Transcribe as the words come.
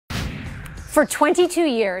For 22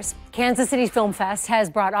 years, Kansas City's Film Fest has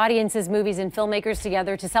brought audiences, movies, and filmmakers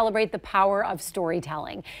together to celebrate the power of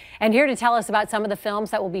storytelling. And here to tell us about some of the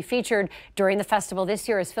films that will be featured during the festival this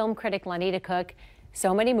year is film critic Lonita Cook.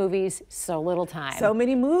 So many movies, so little time. So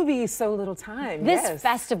many movies, so little time. This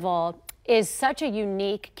festival is such a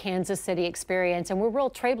unique Kansas City experience, and we're real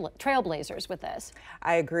trailblazers with this.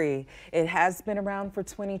 I agree. It has been around for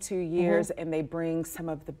 22 years, and they bring some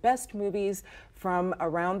of the best movies from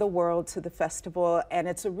around the world to the festival, and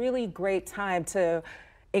it's a really great time to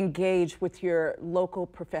engage with your local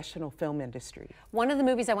professional film industry. One of the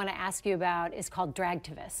movies I want to ask you about is called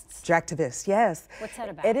Dragtivists. Dragtivists, yes. What's that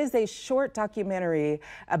about? It is a short documentary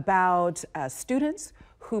about students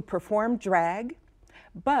who perform drag,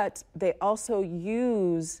 but they also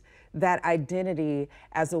use that identity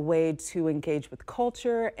as a way to engage with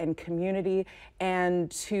culture and community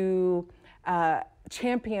and to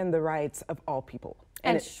champion the rights of all people.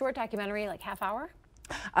 And short documentary, like half hour?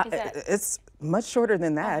 It's much shorter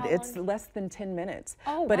than that. It's long? less than 10 minutes.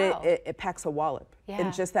 Oh, but wow. it packs a wallop in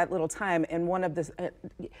just that little time. And one of the,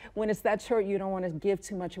 when it's that short, you don't want to give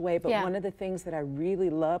too much away. But one of the things that I really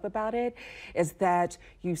love about it is that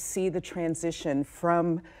you see the transition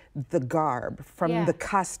from the garb, from the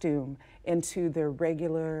costume into their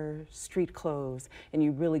regular street clothes, and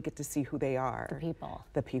you really get to see who they are. The people.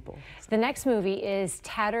 The people. The next movie is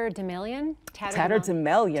Tatterdemalion?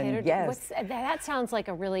 Tatterdemalion, yes. That sounds like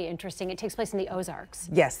a really interesting, it takes place in the Ozarks.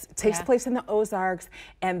 Yes, it takes place in the Ozarks,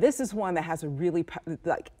 and this is one that has a really,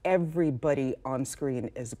 like, everybody on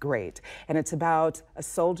screen is great. And it's about a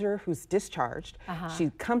soldier who's discharged.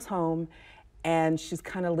 She comes home, and she's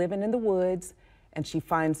kind of living in the woods, and she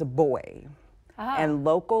finds a boy. And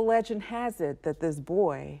local legend has it that this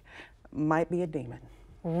boy might be a demon.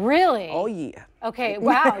 Really? Oh, yeah. Okay,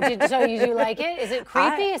 wow. So you do like it? Is it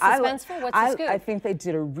creepy? Is it suspenseful? What's the scoop? I think they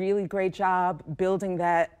did a really great job building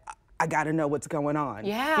that I gotta know what's going on.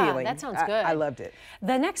 Yeah, feeling. that sounds good. I loved it.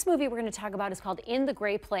 The next movie we're going to talk about is called In the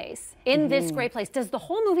Gray Place. In This Gray Place. Does the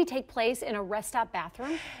whole movie take place in a rest stop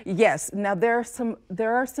bathroom? Yes. Now there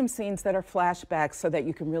are some scenes that are flashbacks so that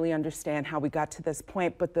you can really understand how we got to this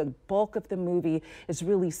point. But the bulk of the movie is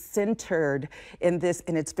really centered in this,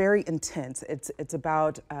 and it's very intense. It's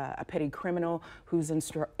about a petty criminal who's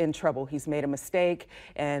in trouble. He's made a mistake,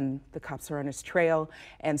 and the cops are on his trail,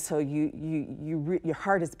 and so your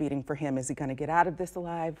heart is beating for him. Is he going to get out of this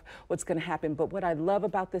alive? What's going to happen? But what I love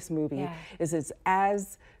about this movie is it's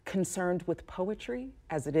as concerned with poetry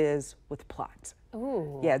as it is with plot.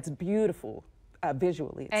 Ooh. Yeah, it's beautiful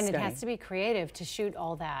visually. It's stunning. It has to be creative to shoot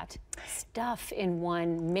all that stuff in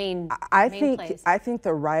one main place. I think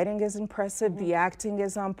the writing is impressive. The acting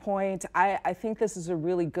is on point. I think this is a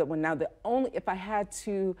really good one. Now, if I had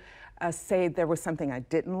to say there was something I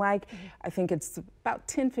didn't like, I think it's about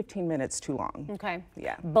 10-15 minutes too long. Okay.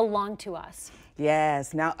 Yeah. Belong to Us.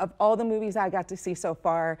 Yes. Now, of all the movies I got to see so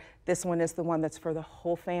far, this one is the one that's for the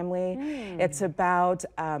whole family. It's about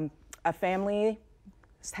a family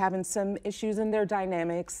having some issues in their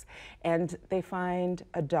dynamics, and they find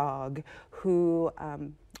a dog who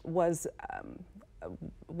was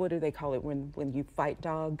what do they call it when you fight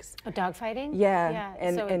dogs? Dog fighting? Yeah.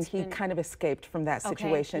 And he kind of escaped from that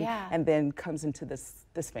situation and then comes into this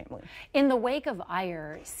family. In the Wake of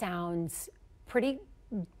Ire sounds pretty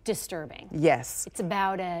disturbing. Yes. It's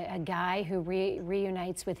about a guy who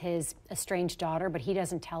reunites with his estranged daughter, but he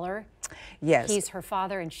doesn't tell her. Yes. He's her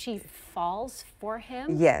father, and she falls for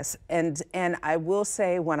him. Yes. And I will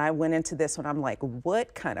say, when I went into this one, I'm like,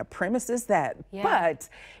 what kind of premise is that? Yeah. But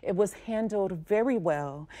it was handled very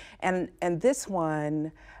well. And this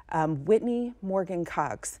one, Whitney Morgan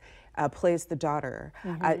Cox plays the daughter.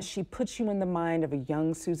 She puts you in the mind of a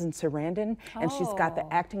young Susan Sarandon, and she's got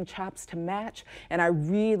the acting chops to match. And I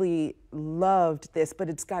really loved this, but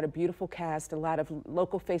it's got a beautiful cast, a lot of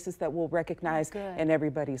local faces that we'll recognize, and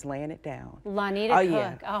everybody's laying it down. Lonita Cook.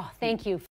 Yeah. Oh, thank you.